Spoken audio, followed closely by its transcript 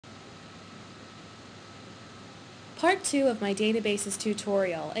Part 2 of my databases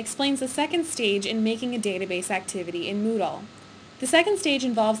tutorial explains the second stage in making a database activity in Moodle. The second stage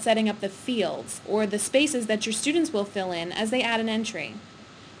involves setting up the fields, or the spaces that your students will fill in as they add an entry.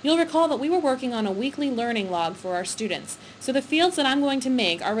 You'll recall that we were working on a weekly learning log for our students, so the fields that I'm going to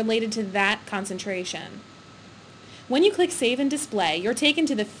make are related to that concentration. When you click Save and Display, you're taken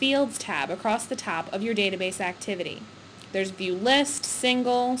to the Fields tab across the top of your database activity. There's View List,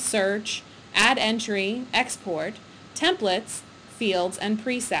 Single, Search, Add Entry, Export, Templates, Fields, and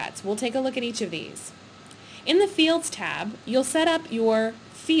Presets. We'll take a look at each of these. In the Fields tab, you'll set up your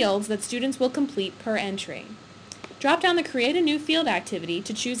fields that students will complete per entry. Drop down the Create a New Field activity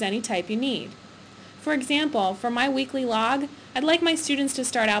to choose any type you need. For example, for my weekly log, I'd like my students to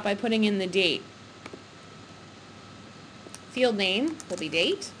start out by putting in the date. Field name will be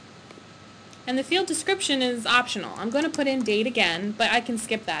date. And the field description is optional. I'm going to put in date again, but I can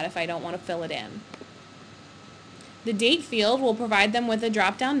skip that if I don't want to fill it in. The date field will provide them with a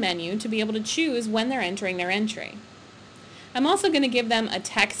drop-down menu to be able to choose when they're entering their entry. I'm also going to give them a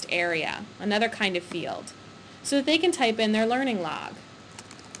text area, another kind of field, so that they can type in their learning log.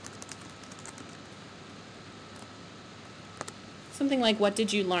 Something like, what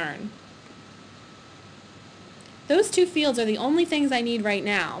did you learn? Those two fields are the only things I need right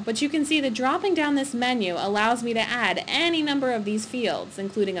now, but you can see that dropping down this menu allows me to add any number of these fields,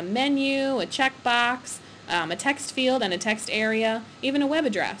 including a menu, a checkbox, a text field and a text area, even a web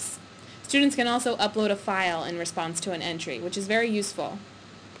address. Students can also upload a file in response to an entry, which is very useful.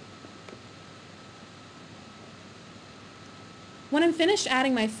 When I'm finished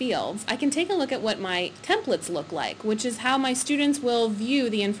adding my fields, I can take a look at what my templates look like, which is how my students will view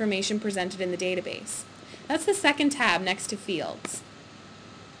the information presented in the database. That's the second tab next to Fields.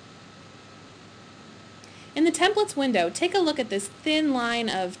 In the Templates window, take a look at this thin line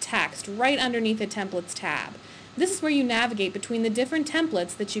of text right underneath the Templates tab. This is where you navigate between the different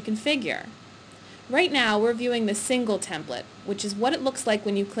templates that you configure. Right now, we're viewing the single template, which is what it looks like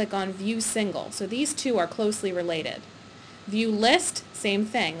when you click on View Single. So these two are closely related. View List, same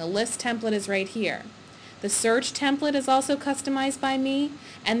thing. The list template is right here. The search template is also customized by me,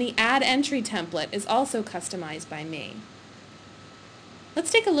 and the add entry template is also customized by me.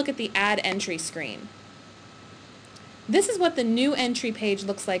 Let's take a look at the add entry screen. This is what the new entry page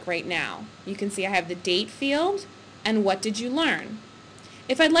looks like right now. You can see I have the date field and what did you learn.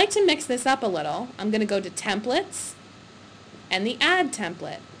 If I'd like to mix this up a little, I'm going to go to templates and the add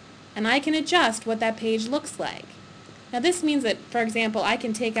template, and I can adjust what that page looks like. Now this means that, for example, I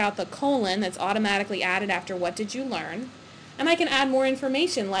can take out the colon that's automatically added after what did you learn, and I can add more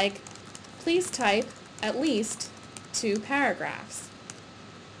information like, please type at least 2 paragraphs.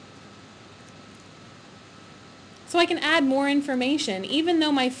 So I can add more information even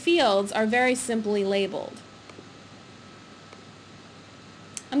though my fields are very simply labeled.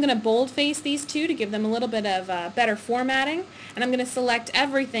 I'm going to boldface these two to give them a little bit of better formatting, and I'm going to select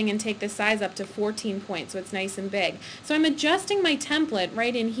everything and take the size up to 14 points so it's nice and big. So I'm adjusting my template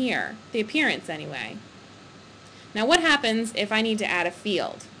right in here, the appearance anyway. Now what happens if I need to add a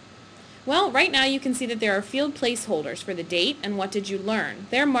field? Well, right now you can see that there are field placeholders for the date and what did you learn.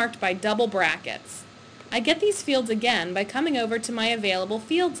 They're marked by double brackets. I get these fields again by coming over to my Available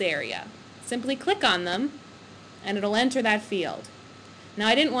Fields area. Simply click on them and it'll enter that field. Now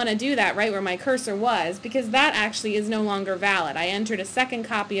I didn't want to do that right where my cursor was because that actually is no longer valid. I entered a second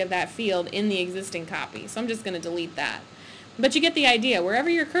copy of that field in the existing copy, so I'm just going to delete that. But you get the idea. Wherever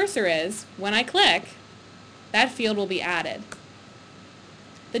your cursor is, when I click, that field will be added.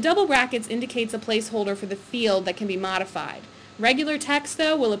 The double brackets indicates a placeholder for the field that can be modified. Regular text,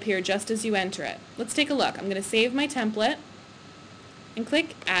 though, will appear just as you enter it. Let's take a look. I'm going to save my template and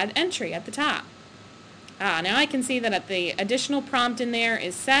click Add Entry at the top. Now I can see that the additional prompt in there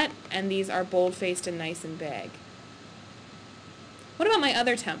is set, and these are bold-faced and nice and big. What about my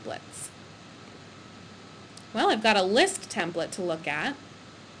other templates? Well, I've got a list template to look at,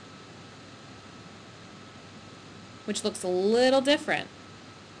 which looks a little different.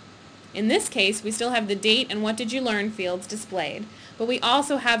 In this case, we still have the date and what did you learn fields displayed, but we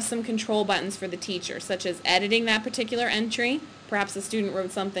also have some control buttons for the teacher, such as editing that particular entry. Perhaps a student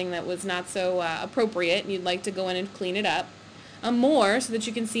wrote something that was not so appropriate and you'd like to go in and clean it up. More, so that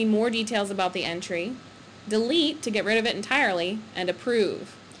you can see more details about the entry. Delete, to get rid of it entirely. And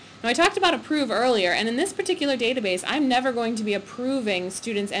approve. Now I talked about approve earlier, and in this particular database, I'm never going to be approving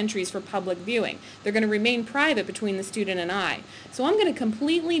students' entries for public viewing. They're going to remain private between the student and I. So I'm going to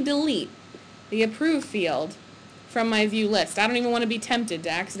completely delete the approve field from my view list. I don't even want to be tempted to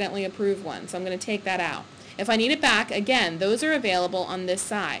accidentally approve one, so I'm going to take that out. If I need it back, again, those are available on this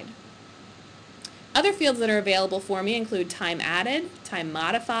side. Other fields that are available for me include time added, time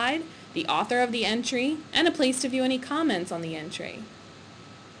modified, the author of the entry, and a place to view any comments on the entry.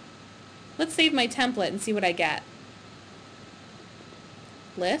 Let's save my template and see what I get.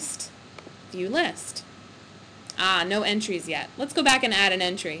 List, view list. No entries yet. Let's go back and add an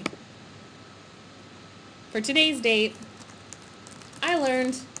entry. For today's date, I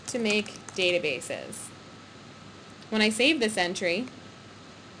learned to make databases. When I save this entry,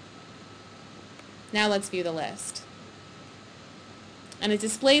 now let's view the list. And it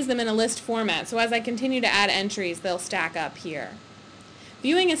displays them in a list format, so as I continue to add entries, they'll stack up here.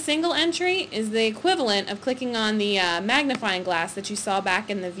 Viewing a single entry is the equivalent of clicking on the magnifying glass that you saw back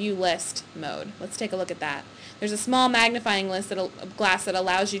in the view list mode. Let's take a look at that. There's a small magnifying glass that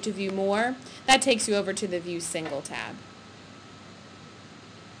allows you to view more. That takes you over to the view single tab.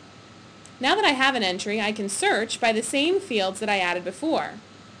 Now that I have an entry, I can search by the same fields that I added before.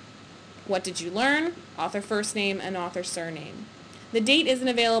 What did you learn? Author first name and author surname. The date isn't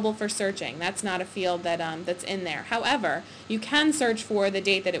available for searching. That's not a field that's in there. However, you can search for the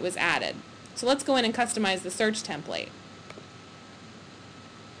date that it was added. So let's go in and customize the search template.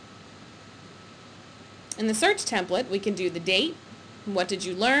 In the search template, we can do the date, what did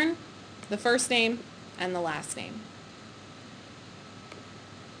you learn, the first name, and the last name.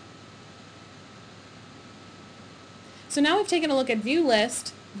 So now we've taken a look at view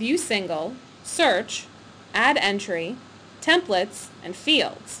list, view single, search, add entry, templates, and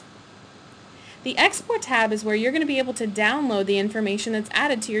fields. The export tab is where you're going to be able to download the information that's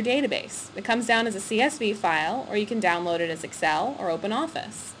added to your database. It comes down as a CSV file, or you can download it as Excel or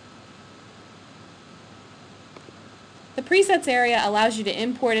OpenOffice. The presets area allows you to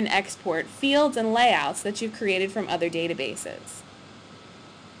import and export fields and layouts that you've created from other databases.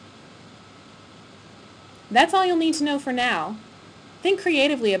 That's all you'll need to know for now. Think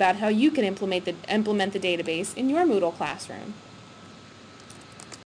creatively about how you can implement the database in your Moodle classroom.